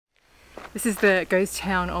This is the ghost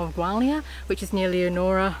town of Gwalia, which is near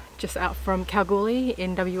Leonora, just out from Kalgoorlie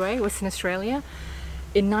in WA, Western Australia.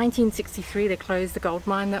 In 1963 they closed the gold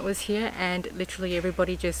mine that was here, and literally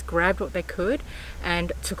everybody just grabbed what they could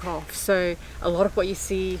and took off. So a lot of what you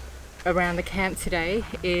see around the camp today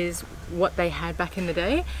is what they had back in the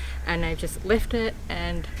day, and they've just left it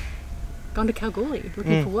and gone to Kalgoorlie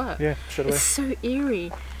looking for work. Yeah, it's so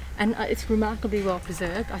eerie, and it's remarkably well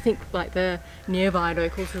preserved. I think like the nearby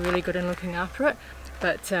locals are really good in looking after it,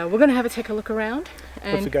 but we're going to take a look around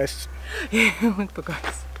and look for ghosts. Yeah, look for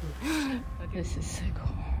ghosts. This is so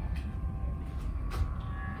cool.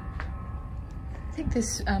 I think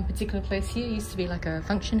this particular place here used to be like a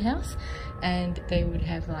function house, and they would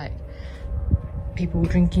have like people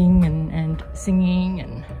drinking and singing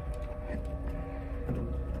and...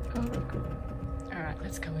 Oh, look. All right,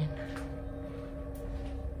 let's go in.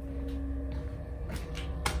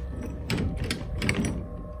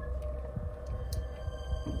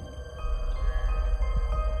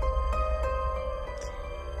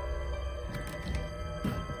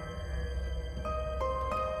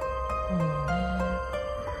 Oh man,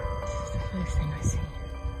 this is the first thing I see.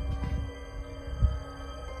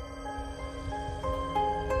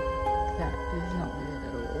 That is not weird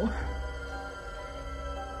at all.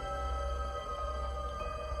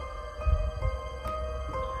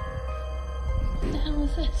 What the hell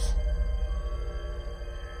is this?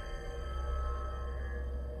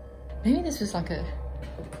 Maybe this was like a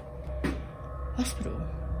hospital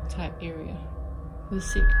type area for the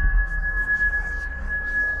sick.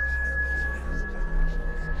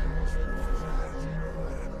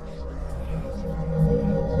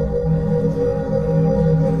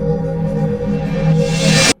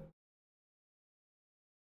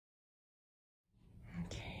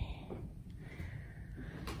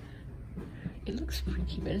 It looks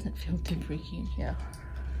freaky, but it doesn't feel too freaky in here.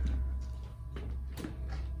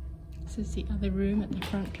 This is the other room at the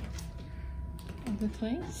front of the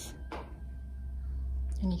place.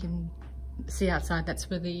 And you can see outside, that's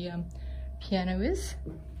where the piano is.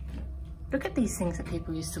 Look at these things that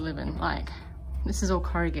people used to live in. Like, this is all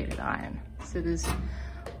corrugated iron. So there's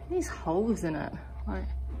these holes in it. Like,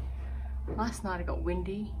 last night it got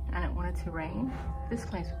windy and it wanted to rain. This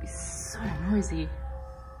place would be so noisy.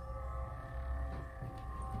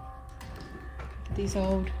 These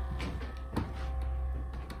old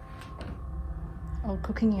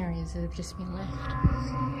cooking areas that have just been left.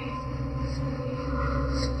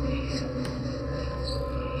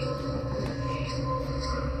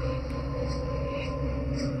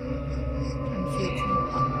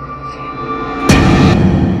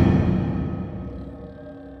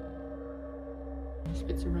 These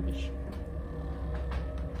bits of rubbish.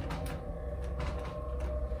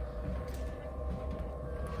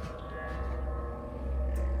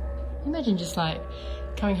 Imagine just like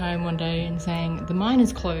coming home one day and saying, the mine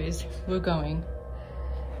is closed, we're going.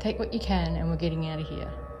 Take what you can and we're getting out of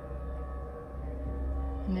here.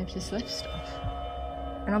 And they've just left stuff.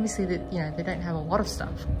 And obviously that, you know, they don't have a lot of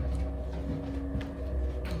stuff.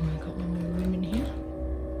 Oh, I've got one more room in here.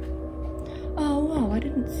 Oh wow, I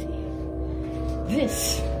didn't see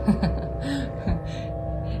this.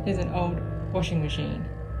 There's an old washing machine.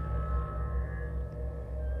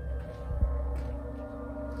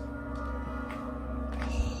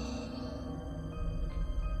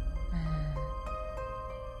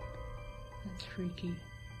 Freaky.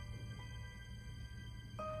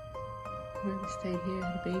 Whoever stayed here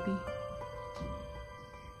had a baby.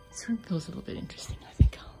 This room feels a little bit interesting. I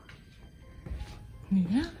think I'll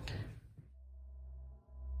move out.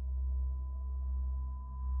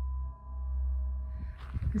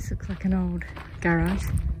 This looks like an old garage.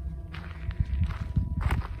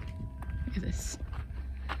 Look at this.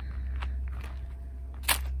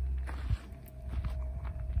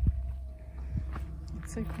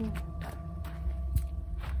 It's so cool.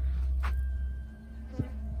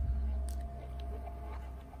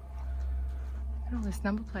 All these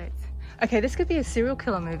number plates. Okay, this could be a serial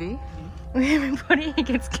killer movie. Everybody who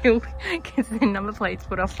gets killed gets their number plates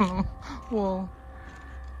put up on the wall.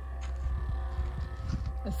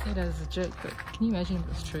 I say that as a joke, but can you imagine if it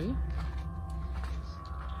was true?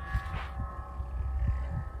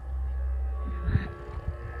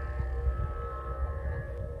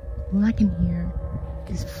 All I can hear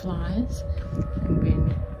is flies and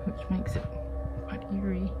wind, which makes it quite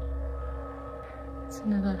eerie. It's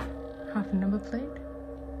another half a number plate.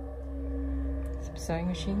 Some sewing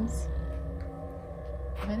machines.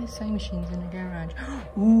 Why are there sewing machines in a garage?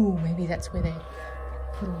 Ooh, maybe that's where they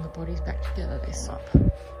put all the bodies back together, they stop.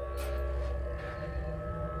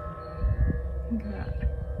 Look at that.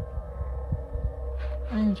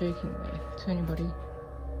 I am joking though, to anybody.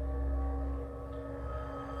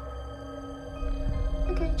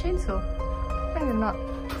 Okay, chainsaw. No, you're not.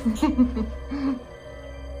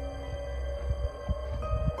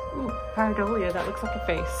 Ooh, pareidolia, that looks like a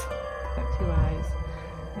face. Like 2 eyes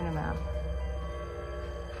and a mouth.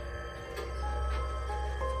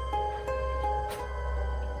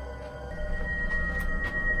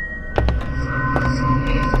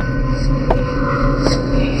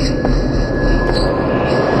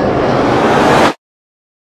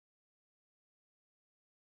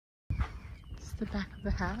 The back of the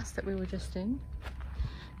house that we were just in,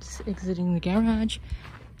 just exiting the garage.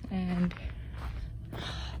 And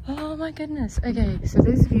oh my goodness, okay, so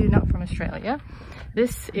those of you not from Australia,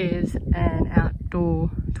 this is an outdoor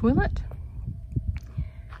toilet.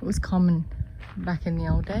 It was common back in the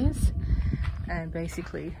old days, and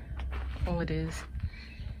basically all it is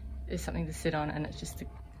something to sit on, and it's just a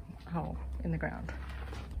hole in the ground.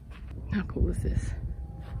 How cool is this?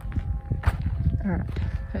 All right,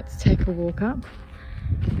 let's take a walk up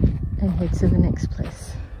and head to the next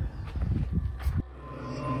place.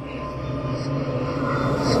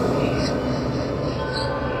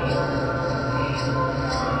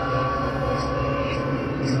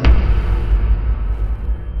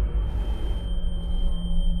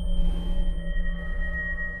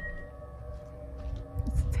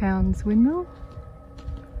 It's town's windmill.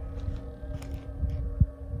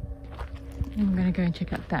 I'm going to go and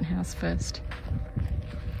check out that house first.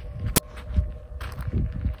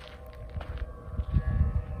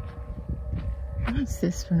 What's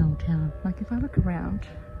this for an old town? Like if I look around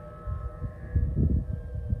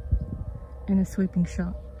in a sweeping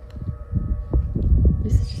shot,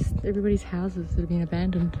 this is just everybody's houses that have been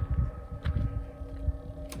abandoned.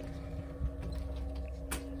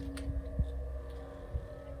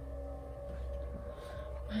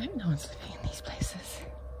 I hope no one's living in these places.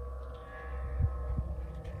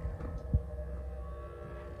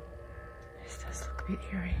 This does look a bit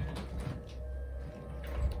eerie.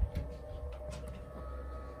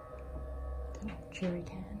 Jerry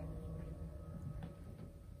can.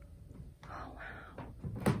 Oh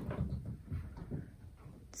wow.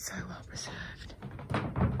 So well preserved.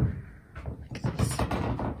 Look at this.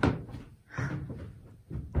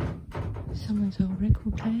 Someone's old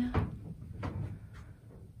record player.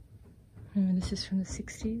 Remember, this is from the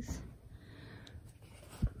 60s.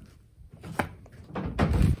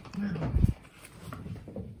 Wow.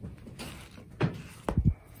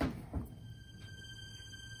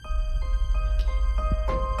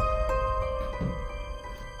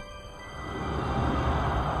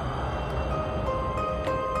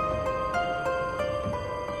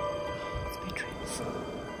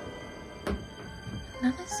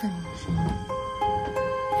 Another sewing machine.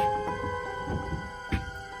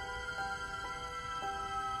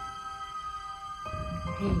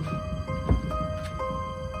 Hey.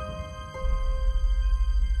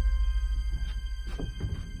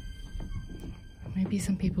 Maybe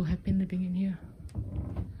some people have been living in here.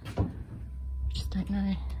 Just don't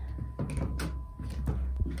know.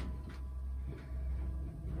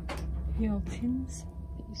 The old tins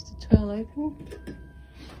that used to twirl open.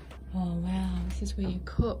 Oh wow, this is where you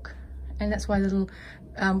cook. And that's why the little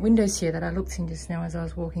windows here that I looked in just now as I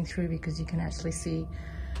was walking through, because you can actually see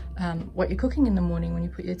what you're cooking in the morning when you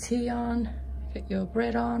put your tea on, get your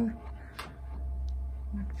bread on,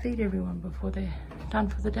 and feed everyone before they're done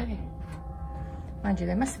for the day. Mind you,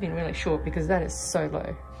 they must have been really short because that is so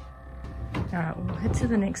low. All right, we'll head to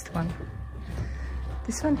the next one.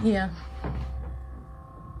 This one here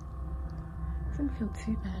doesn't feel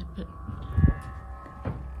too bad, but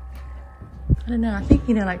I don't know, I think,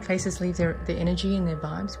 you know, like places leave their energy and their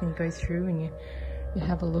vibes when you go through and you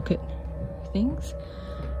have a look at things,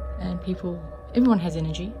 and everyone has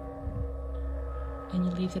energy, and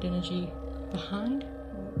you leave that energy behind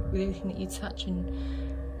with everything that you touch and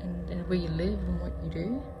where you live and what you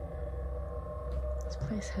do. This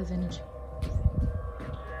place has energy.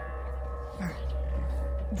 Alright,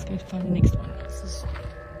 let's go find the next one. This is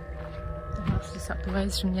the house just up the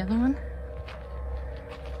ways from the other one.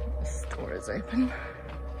 This door is open.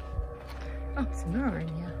 Oh, there's a mirror in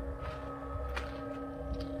here.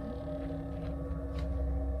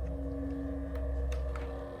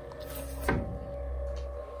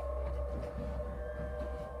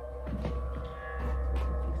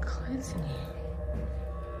 Clothes in here.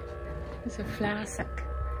 There's a flour sack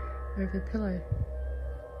over the pillow.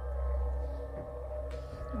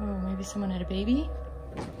 Oh, maybe someone had a baby.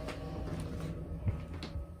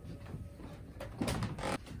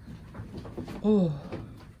 Oh.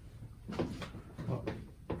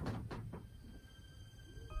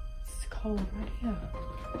 It's cold right here.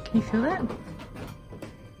 Can you feel that?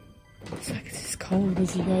 It's like it's as cold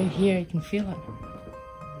as you go here, you can feel it.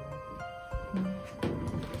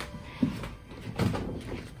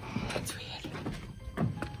 That's weird.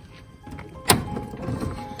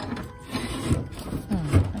 Oh,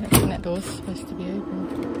 I don't think that door's supposed to be open.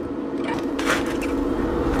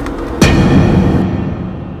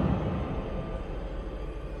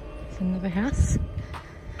 It's another house.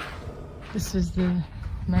 This was the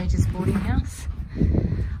Major's boarding house.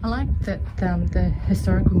 I like that the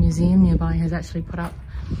historical museum nearby has actually put up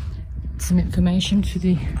some information for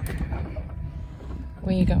the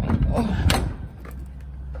where you're going. Oh.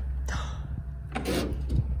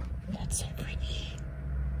 That's so pretty.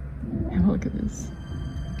 Have a look at this.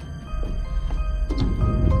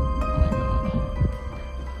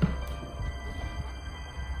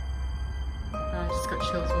 I just got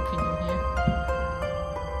chills walking in here.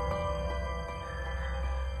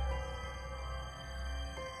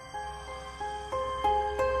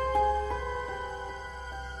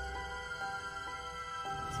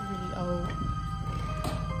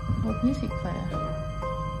 Old music player.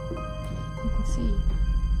 You can see.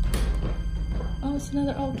 Oh, it's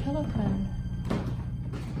another old telephone.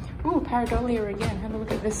 Ooh, pareidolia again. Have a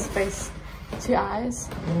look at this face. 2 eyes,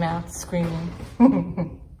 and mouth screaming.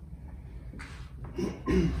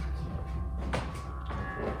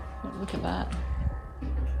 Look at that.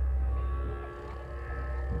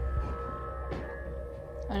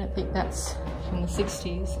 I don't think that's from the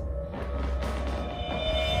 60s.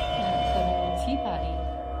 Tea party.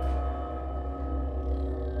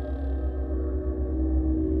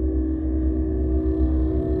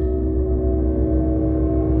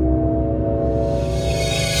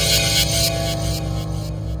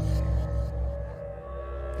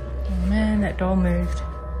 Oh man, that doll moved.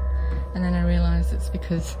 And then I realised it's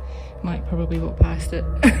because Mike probably walked past it.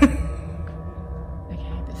 Okay,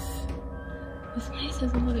 this place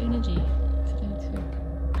has a lot of energy today too.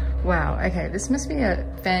 Wow, okay, this must be a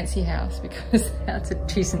fancy house because that's a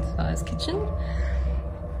decent sized kitchen.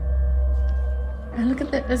 And look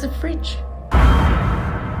at that, there's a fridge.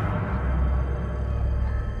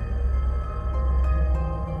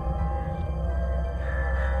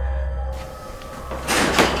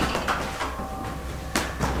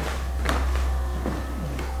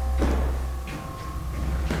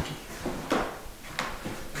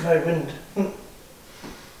 No wind.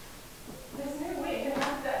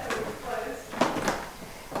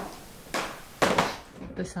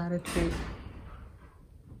 Decided to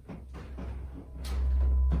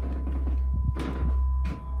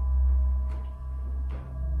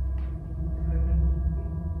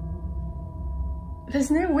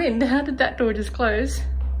there's no wind. How did that door just close?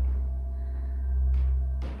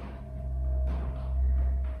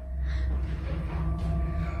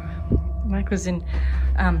 Mike was in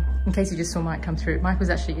case you just saw Mike come through, Mike was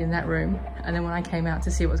actually in that room, and then when I came out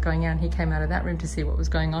to see what was going on, he came out of that room to see what was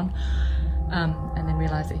going on. And then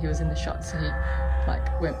realised that he was in the shot, so he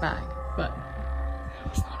like went back, but it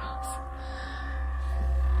was not us.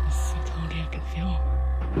 I told you I could feel.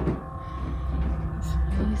 This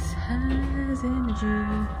place has energy.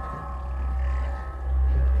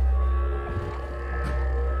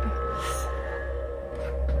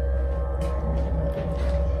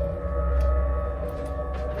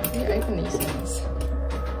 How do you open these things?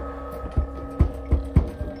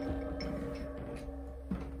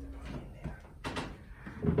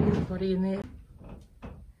 Body in there.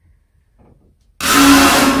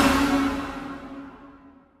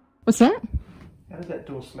 What's that? How did that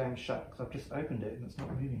door slam shut? Because I've just opened it and it's not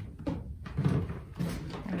moving.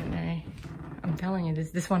 I don't know. I'm telling you,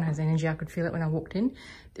 this one has energy. I could feel it when I walked in.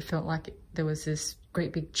 It felt like there was this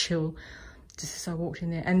great big chill just as I walked in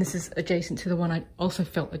there. And this is adjacent to the one I also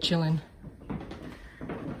felt a chill in.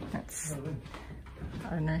 That's,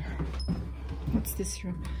 I don't know. What's this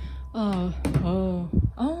room? Oh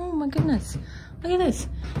my goodness. Look at this.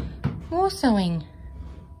 More sewing.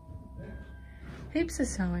 Heaps of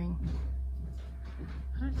sewing.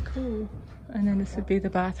 That's cool. And then this would be the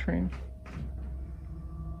bathroom.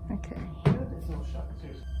 Okay.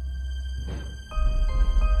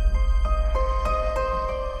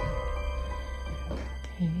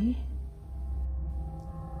 Okay.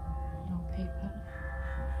 No paper.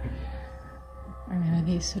 I remember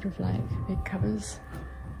these sort of like bed covers.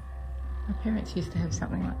 My parents used to have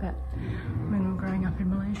something like that when we were growing up in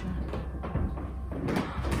Malaysia.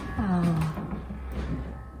 Oh,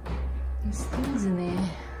 there's things in there.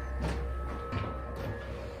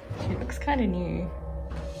 It looks kind of new.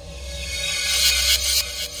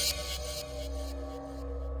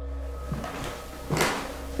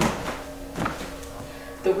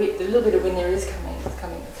 The little bit of wind there is coming, it's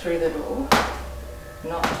coming through the door,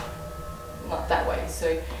 not that way.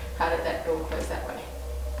 So how did that door close that way?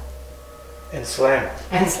 And slam.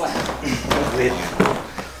 And slam. That's weird.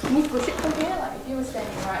 Can you push it from here? Like if you were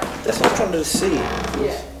standing right. That's what I'm trying to see.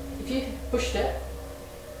 Yeah. If you pushed it.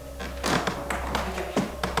 Okay.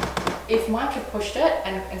 If Mike had pushed it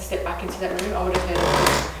and stepped back into that room, I would have heard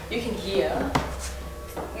it. You can hear.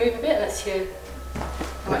 Move a bit. Let's hear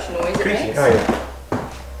how much noise it makes. Oh yeah.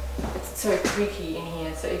 It's so creaky in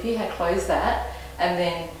here. So if you had closed that and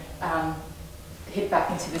then hid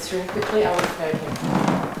back into this room quickly, I would have heard him.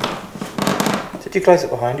 Did you close it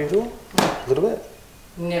behind you at all? No. A little bit?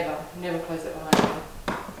 Never close it behind me.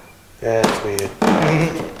 Yeah, that's weird.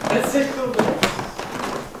 That's so cool, though.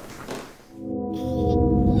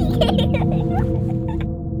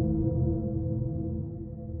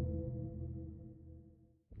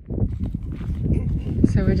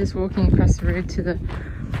 So we're just walking across the road to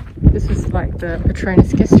this is like the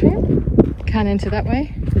Patronus guest room. Can't enter that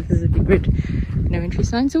way because there's a big red no entry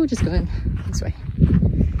sign, so we'll just go in this way.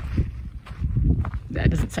 That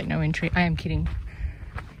doesn't say no entry. I am kidding.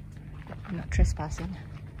 I'm not trespassing.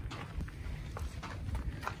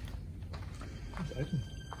 It's open.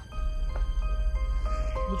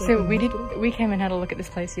 So we came and had a look at this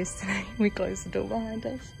place yesterday. We closed the door behind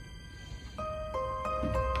us.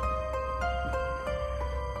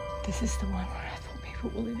 This is the one where I thought people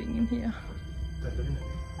were living in here. They're living in it.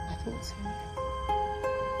 I thought so.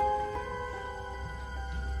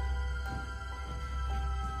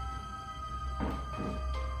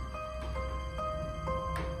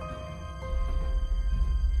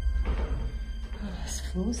 Oh, this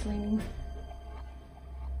floor's leaning.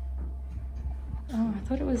 Oh, I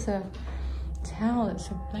thought it was a towel. It's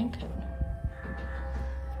a blanket.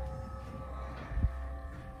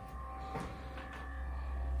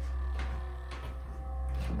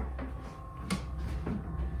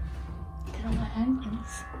 Look at all the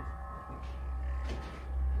handprints.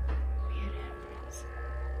 Weird handprints.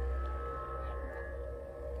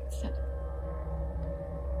 What's that?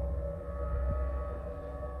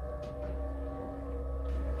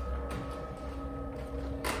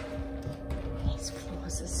 These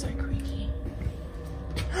floors are so creaky.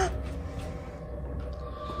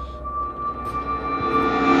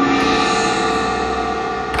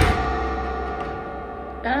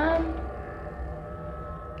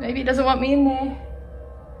 Maybe he doesn't want me in there.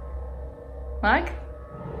 Mike?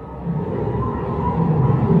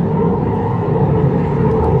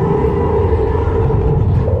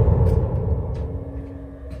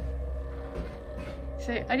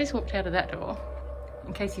 So I just walked out of that door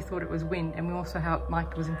in case you thought it was wind, and we also how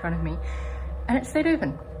Mike was in front of me and it stayed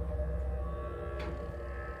open.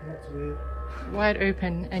 That's weird. Wide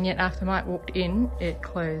open, and yet after Mike walked in it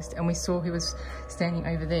closed, and we saw he was standing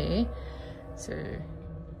over there. So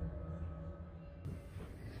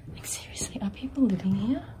like, seriously, are people living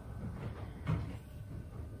here?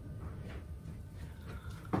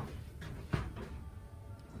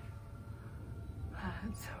 Wow,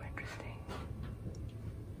 that's so interesting.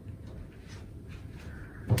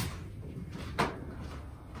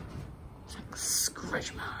 It's like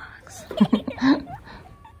scratch marks.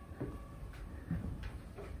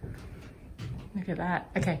 Look at that.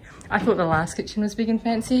 Okay, I thought the last kitchen was big and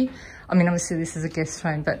fancy. I mean, obviously this is a guest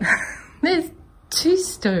home, but there's 2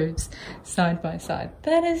 stoves side by side.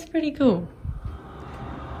 That is pretty cool.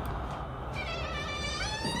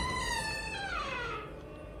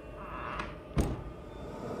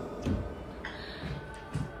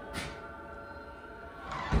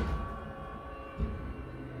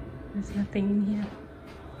 There's nothing in here.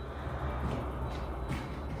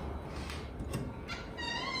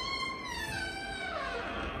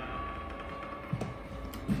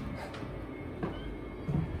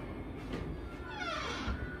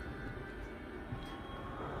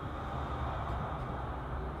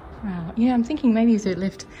 Wow. Yeah, I'm thinking maybe if they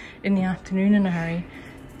left in the afternoon in a hurry,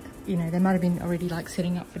 you know, they might have been already like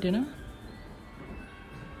setting up for dinner.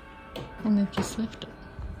 And they've just left it.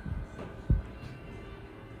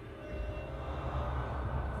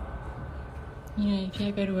 You know, if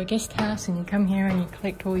you go to a guest house and you come here and you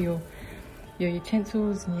collect all your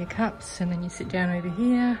utensils and your cups, and then you sit down over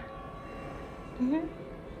here.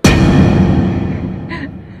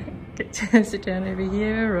 Get to sit down over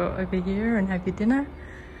here or over here and have your dinner.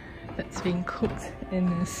 That's being cooked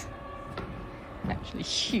in this actually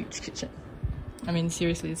huge kitchen. I mean,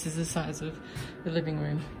 seriously, this is the size of the living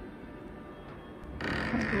room.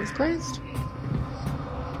 That door's closed.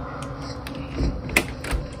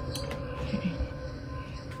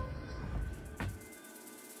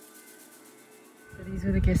 So these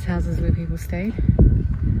were the guest houses where people stayed.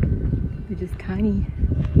 They're just tiny.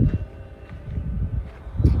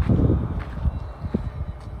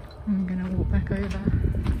 I'm gonna walk back over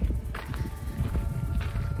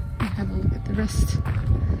and have a look at the rest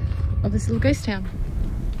of this little ghost town.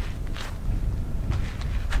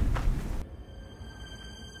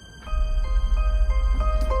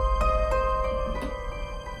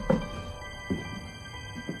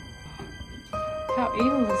 How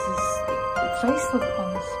evil does this face look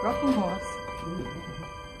on this rocking horse?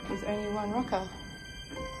 There's only one rocker.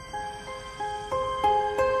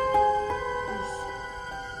 This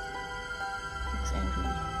looks angry.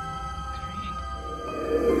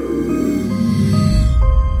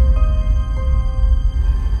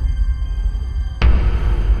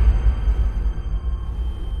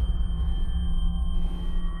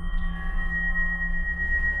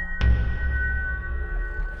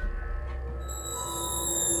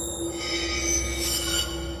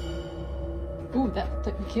 Ooh,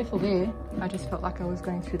 be careful there. I just felt like I was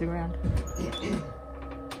going through the ground.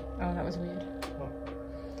 Oh, that was weird.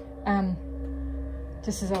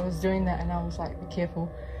 Just as I was doing that and I was like, be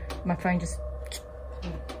careful, my phone just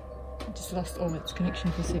lost all its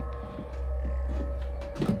connection for a sec.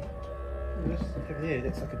 Over there,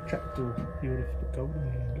 that's like a trapdoor. You would have put gold in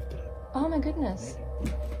there and lifted it. Oh my goodness.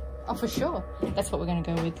 Oh, for sure. That's what we're going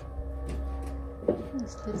to go with.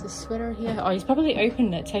 There's a sweater here. Oh, he's probably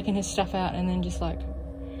opened it, taken his stuff out, and then just like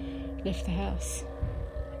left the house.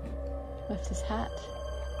 Left his hat.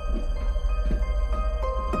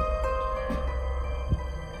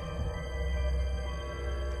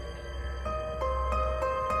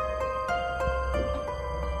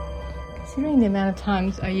 Considering the amount of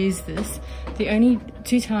times I use this, the only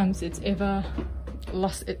 2 times it's ever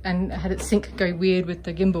lost it and had its sync go weird with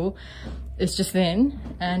the gimbal is just then,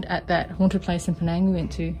 and at that haunted place in Penang we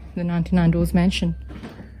went to, the 99 Doors Mansion.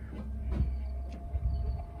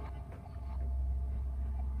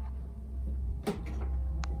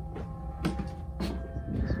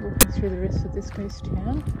 Just walking through the rest of this ghost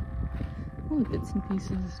town. All the bits and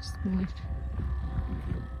pieces has just been left.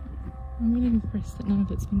 I'm really impressed that none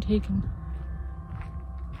of it's been taken.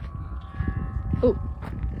 Oh!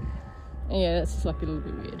 Yeah, that's just like a little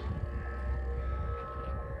bit weird.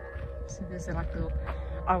 So there's like a little,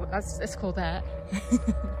 oh, let's call that.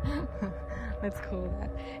 Let's call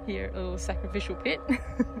that here a little sacrificial pit.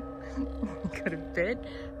 Got a bed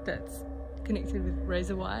that's connected with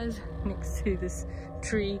razor wires next to this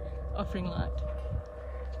tree offering light.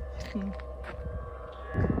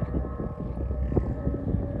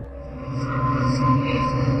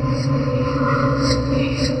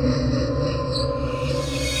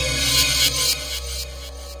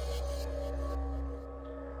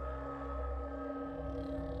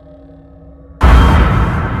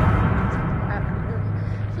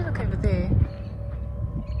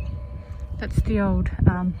 That's the old,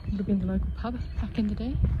 would have been the local pub back in the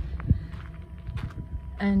day.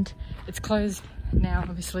 And it's closed now,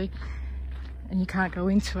 obviously, and you can't go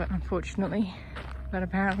into it, unfortunately. But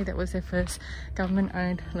apparently that was their first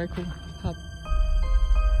government-owned local pub.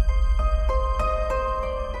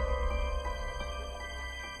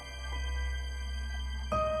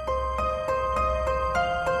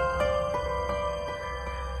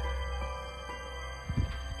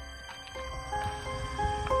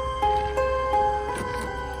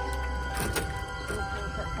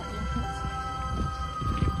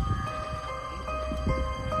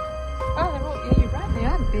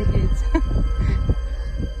 Bedheads.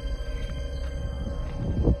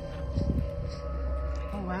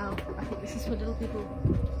 Oh wow, I think this is for little people.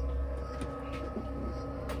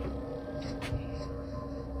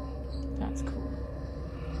 That's cool.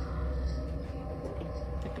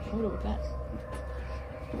 Take a photo of that.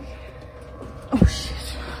 Oh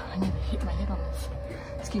shit, I never hit my head on this.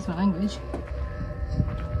 Excuse my language.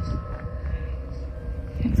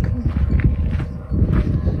 That's cool.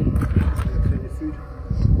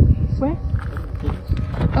 Where?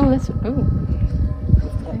 Oh, that's, oh.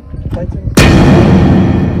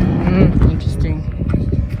 Interesting.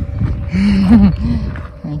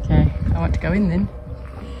 Okay, I want to go in then.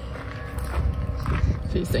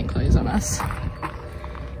 Please don't close on us.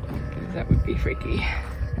 That would be freaky.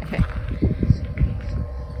 Okay.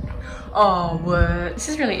 Oh, this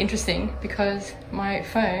is really interesting because my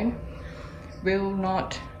phone will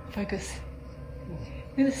not focus. Look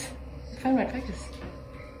at this. The phone won't focus.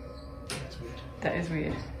 That is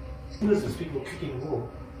weird. There's people kicking the wall.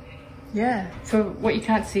 Yeah, so what you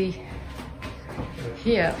can't see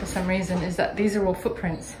here for some reason is that these are all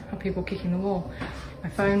footprints of people kicking the wall. My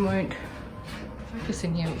phone won't focus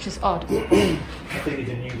in here, which is odd. I think it's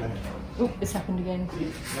a new one. Oh, it's happened again.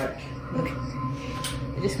 Look,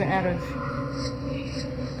 it just went out of,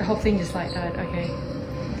 the whole thing just like died. Okay,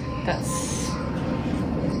 that's,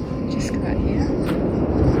 just go out here.